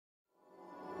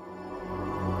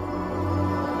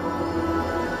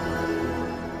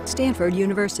Stanford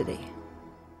University.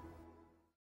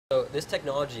 So this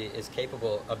technology is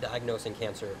capable of diagnosing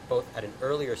cancer both at an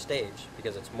earlier stage,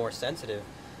 because it's more sensitive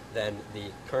than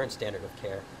the current standard of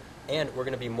care, and we're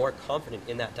going to be more confident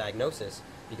in that diagnosis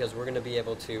because we're going to be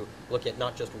able to look at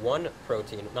not just one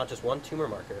protein, not just one tumor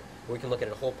marker, but we can look at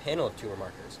a whole panel of tumor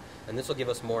markers, and this will give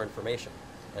us more information,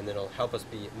 and it'll help us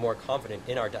be more confident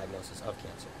in our diagnosis of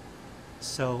cancer.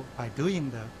 So by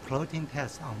doing the protein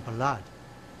test on blood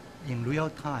in real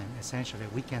time, essentially,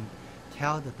 we can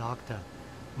tell the doctor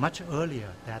much earlier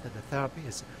that the therapy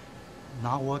is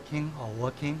not working or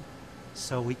working,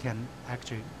 so we can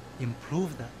actually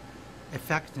improve the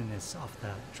effectiveness of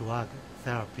the drug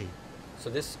therapy. So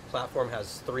this platform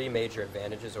has three major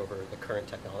advantages over the current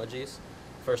technologies.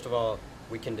 First of all,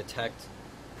 we can detect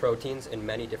proteins in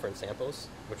many different samples,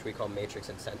 which we call matrix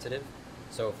insensitive.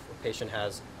 So if a patient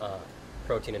has a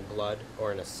protein in blood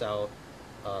or in a cell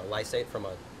lysate from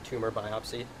a tumor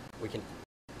biopsy, we can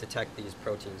detect these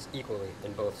proteins equally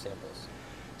in both samples.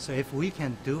 So if we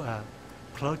can do a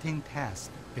protein test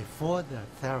before the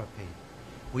therapy,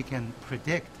 we can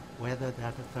predict whether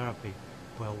that therapy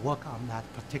will work on that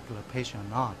particular patient or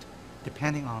not,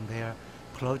 depending on their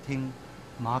protein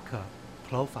marker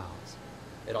profiles.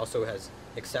 It also has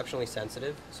exceptionally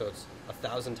sensitive, so it's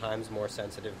 1,000 times more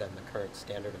sensitive than the current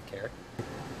standard of care.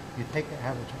 You take the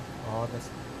average of all the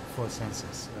four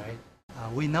senses, right?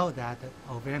 We know that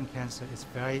ovarian cancer is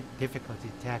very difficult to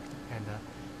detect, and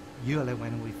usually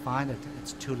when we find it,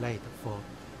 it's too late for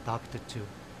doctor to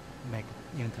make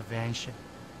intervention.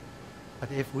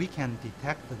 But if we can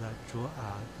detect the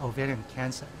ovarian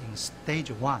cancer in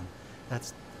stage 1,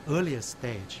 that's earliest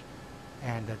stage,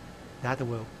 and that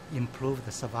will improve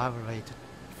the survival rate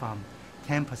from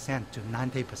 10% to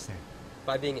 90%.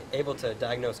 By being able to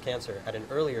diagnose cancer at an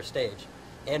earlier stage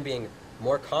and being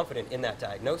more confident in that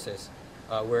diagnosis,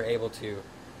 we're able to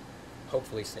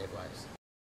hopefully save lives.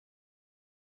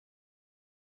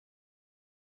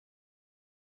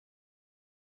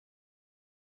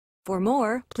 For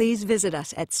more, please visit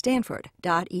us at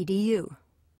stanford.edu.